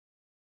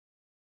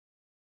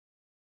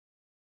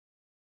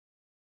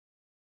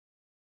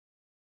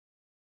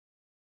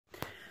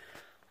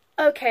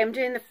Okay, I'm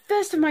doing the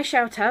first of my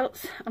shout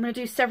outs. I'm going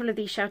to do several of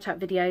these shout out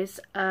videos.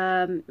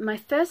 My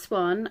first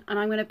one, and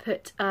I'm going to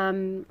put a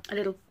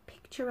little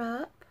picture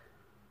up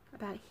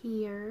about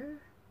here,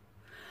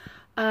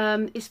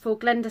 is for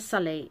Glenda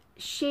Sully.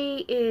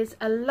 She is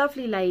a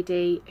lovely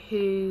lady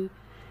who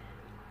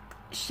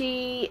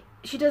she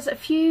does a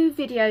few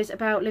videos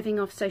about living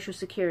off Social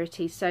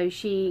Security. So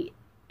she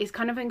is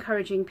kind of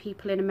encouraging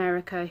people in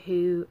America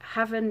who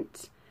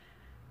haven't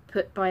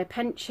put by a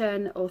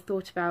pension or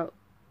thought about,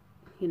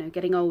 you know,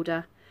 getting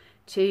older,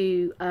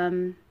 to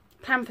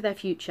plan for their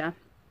future,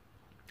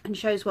 and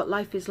shows what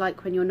life is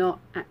like when you're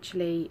not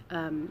actually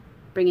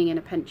bringing in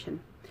a pension.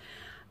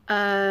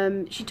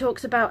 She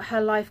talks about her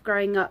life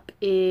growing up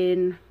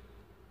in,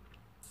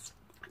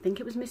 I think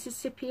it was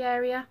Mississippi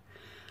area.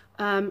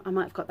 I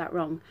might have got that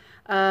wrong.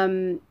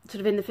 Sort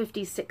of in the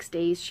 50s,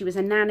 60s. She was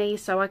a nanny,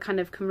 so I kind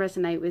of can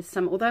resonate with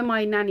some, although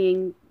my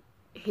nannying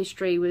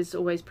history was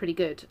always pretty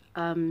good.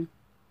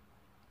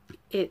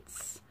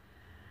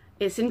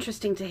 It's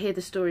interesting to hear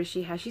the stories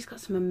she has. She's got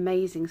some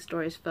amazing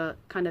stories for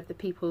kind of the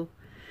people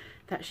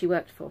that she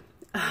worked for.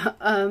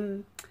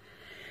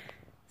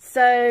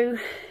 So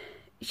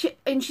she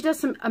does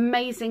some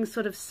amazing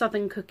sort of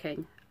southern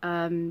cooking,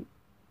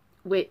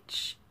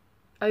 which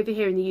over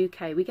here in the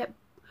UK we get.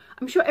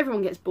 I'm sure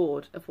everyone gets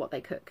bored of what they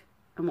cook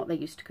and what they're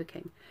used to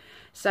cooking.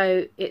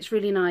 So it's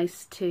really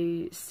nice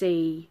to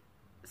see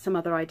some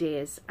other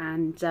ideas.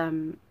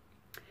 And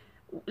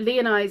Lee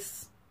and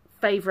I's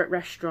favourite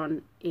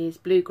restaurant is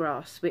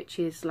Bluegrass, which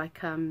is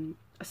like a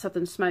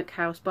southern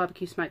smokehouse,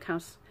 barbecue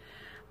smokehouse,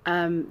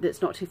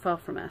 that's not too far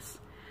from us.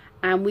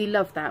 And we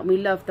love that. And we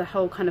love the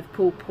whole kind of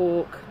pulled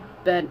pork,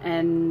 burnt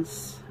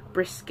ends,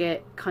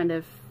 brisket kind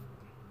of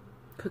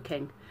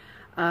cooking.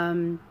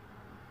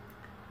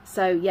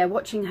 So yeah,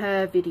 watching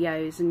her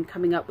videos and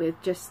coming up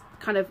with just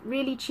kind of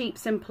really cheap,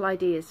 simple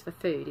ideas for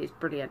food is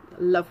brilliant. I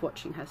love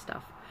watching her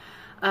stuff.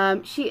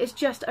 She is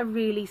just a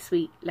really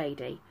sweet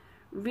lady.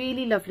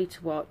 Really lovely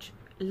to watch,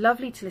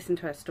 lovely to listen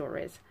to her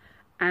stories,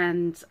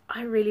 and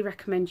I really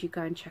recommend you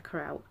go and check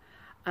her out.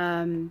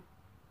 And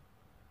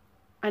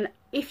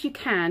if you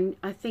can,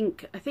 I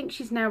think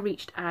she's now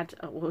reached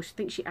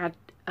reached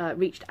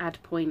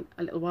ad point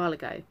a little while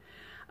ago.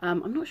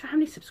 I'm not sure how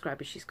many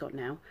subscribers she's got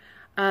now,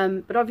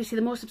 but obviously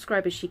the more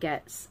subscribers she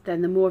gets,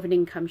 then the more of an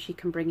income she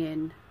can bring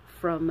in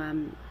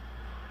from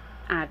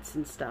ads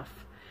and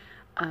stuff.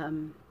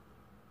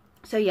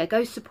 So yeah,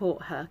 go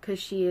support her, because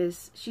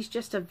she's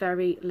just a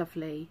very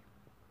lovely,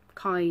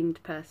 kind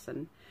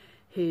person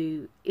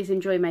who is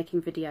enjoying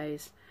making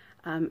videos.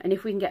 And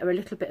if we can get her a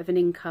little bit of an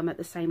income at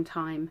the same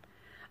time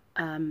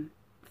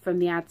from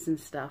the ads and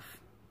stuff,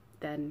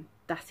 then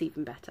that's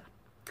even better.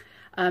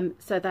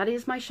 So that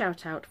is my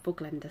shout out for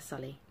Glenda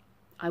Sully.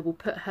 I will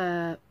put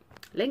her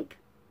link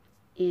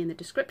in the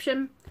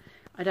description.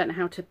 I don't know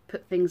how to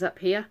put things up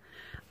here.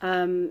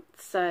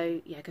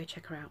 So yeah, go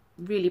check her out.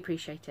 Really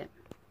appreciate it.